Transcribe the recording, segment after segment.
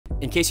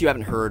In case you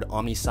haven't heard,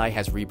 OmniSci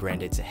has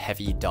rebranded to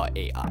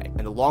HEAVY.AI,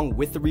 and along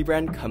with the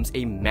rebrand comes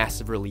a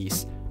massive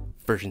release,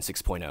 version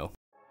 6.0.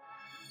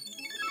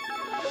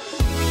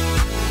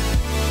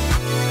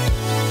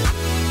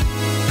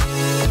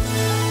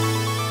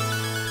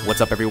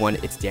 What's up everyone,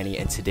 it's Danny,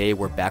 and today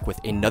we're back with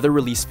another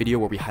release video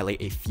where we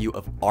highlight a few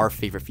of our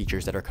favorite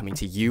features that are coming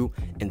to you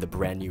in the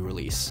brand new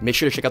release. Make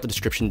sure to check out the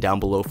description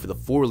down below for the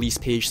full release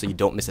page so you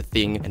don't miss a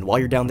thing, and while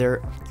you're down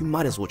there, you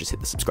might as well just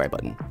hit the subscribe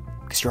button,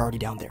 because you're already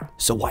down there,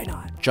 so why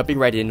not? Jumping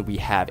right in, we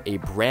have a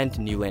brand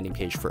new landing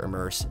page for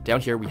Immerse. Down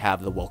here we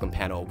have the welcome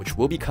panel, which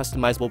will be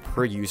customizable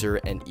per user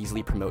and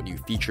easily promote new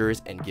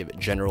features and give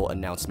general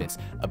announcements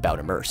about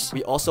Immerse.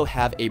 We also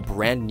have a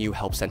brand new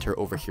help center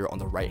over here on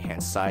the right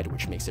hand side,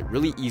 which makes it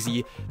really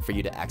easy for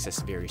you to access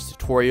various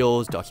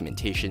tutorials,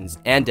 documentations,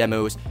 and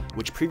demos,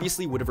 which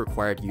previously would have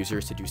required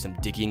users to do some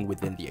digging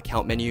within the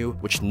account menu,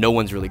 which no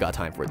one's really got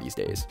time for these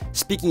days.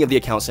 Speaking of the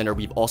account center,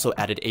 we've also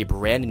added a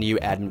brand new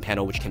admin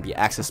panel, which can be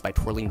accessed by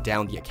twirling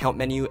down the account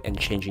menu and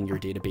changing your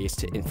database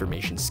to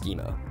information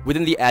schema.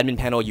 Within the admin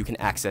panel, you can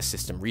access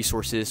system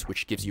resources,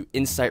 which gives you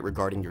insight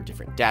regarding your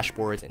different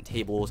dashboards and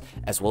tables,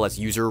 as well as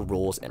user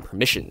roles and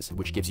permissions,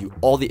 which gives you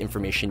all the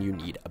information you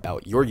need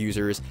about your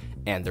users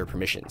and their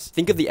permissions.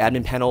 Think of the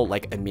admin panel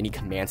like a mini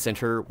command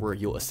center where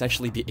you'll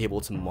essentially be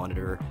able to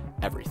monitor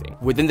everything.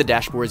 Within the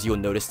dashboards, you'll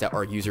notice that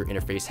our user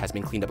interface has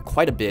been cleaned up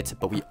quite a bit,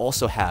 but we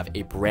also have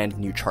a brand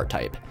new chart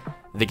type,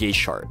 the gauge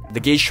chart.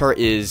 The gauge chart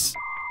is,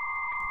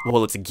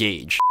 well, it's a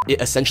gauge.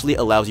 It essentially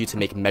allows you to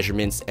make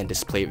measurements and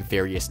display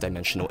various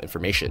dimensional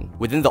information.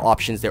 Within the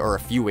options, there are a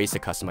few ways to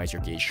customize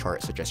your gauge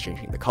chart, such as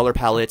changing the color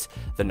palette,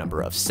 the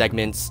number of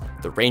segments,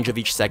 the range of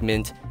each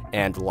segment,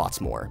 and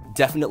lots more.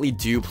 Definitely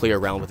do play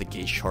around with the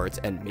gauge charts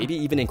and maybe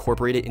even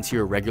incorporate it into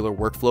your regular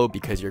workflow,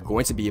 because you're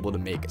going to be able to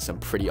make some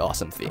pretty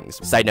awesome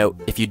things. Side note,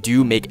 if you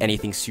do make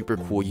anything super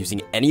cool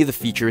using any of the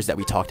features that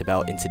we talked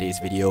about in today's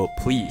video,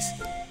 please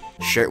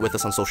share it with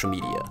us on social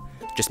media.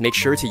 Just make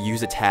sure to use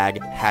the tag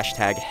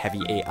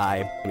 #HEAVY.AI,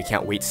 and we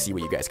can't wait to see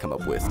what you guys come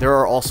up with. There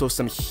are also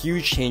some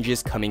huge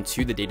changes coming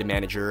to the data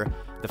manager,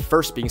 the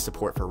first being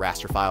support for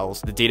raster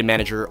files. The data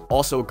manager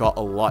also got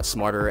a lot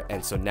smarter,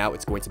 and so now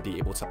it's going to be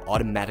able to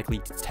automatically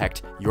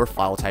detect your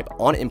file type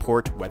on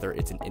import, whether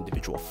it's an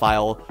individual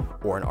file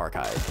or an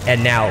archive.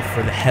 And now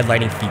for the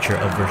headlining feature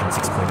of version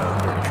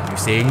 6.0, we're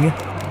introducing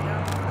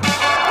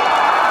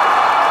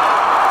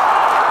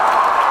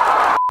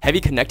Heavy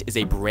Connect is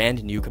a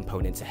brand new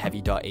component to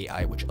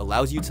Heavy.AI, which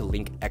allows you to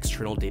link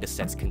external data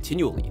sets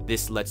continually.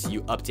 This lets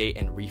you update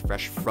and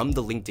refresh from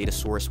the linked data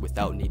source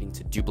without needing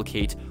to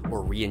duplicate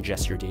or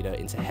re-ingest your data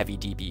into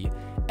HeavyDB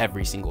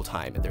every single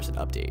time there's an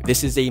update.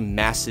 This is a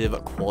massive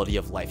quality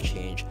of life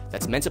change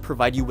that's meant to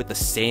provide you with the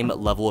same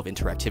level of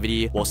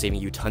interactivity while saving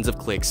you tons of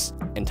clicks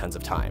and tons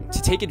of time.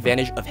 To take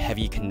advantage of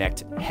Heavy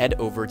Connect, head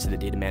over to the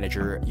data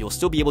manager. You'll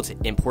still be able to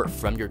import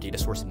from your data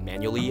source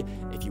manually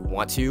if you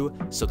want to,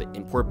 so the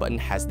import button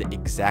has the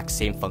exact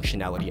same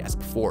functionality as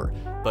before,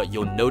 but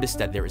you'll notice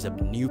that there is a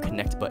new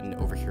connect button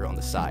over here on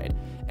the side,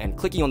 and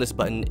clicking on this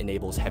button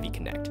enables Heavy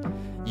Connect.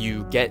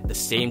 You get the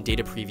same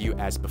data preview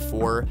as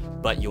before,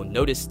 but you'll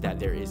notice that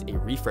there is a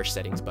refresh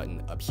settings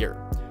button up here.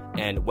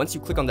 And once you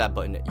click on that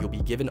button, you'll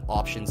be given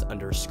options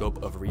under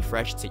scope of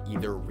refresh to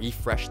either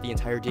refresh the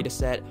entire data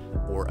set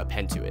or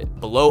append to it.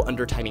 Below,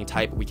 under timing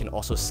type, we can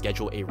also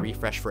schedule a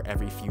refresh for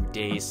every few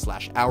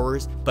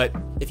days/hours. But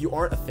if you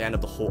aren't a fan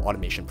of the whole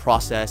automation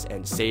process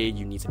and say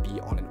you need to be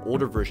on an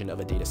older version of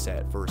a data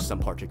set for some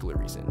particular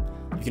reason,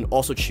 you can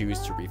also choose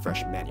to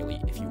refresh manually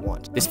if you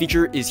want. This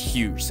feature is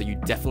huge, so you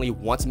definitely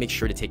want to make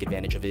sure to take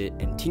advantage of it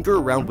and tinker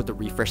around with the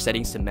refresh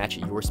settings to match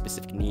your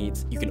specific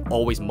needs. You can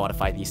always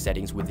modify these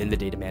settings within the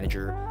data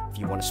manager if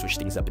you want to switch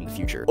things up in the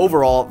future.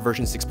 Overall,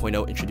 version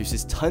 6.0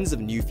 introduces tons of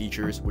new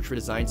features which were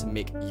designed to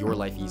make your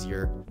life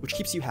easier, which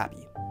keeps you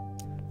happy,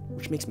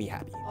 which makes me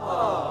happy.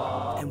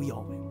 Aww. And we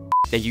all win.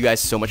 Thank you guys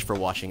so much for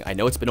watching. I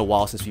know it's been a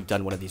while since we've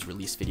done one of these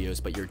release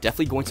videos, but you're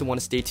definitely going to want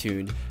to stay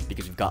tuned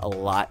because we've got a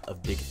lot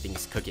of big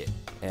things cooking.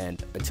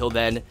 And until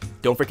then,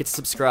 don't forget to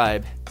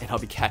subscribe, and I'll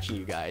be catching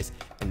you guys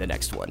in the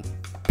next one.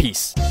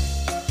 Peace.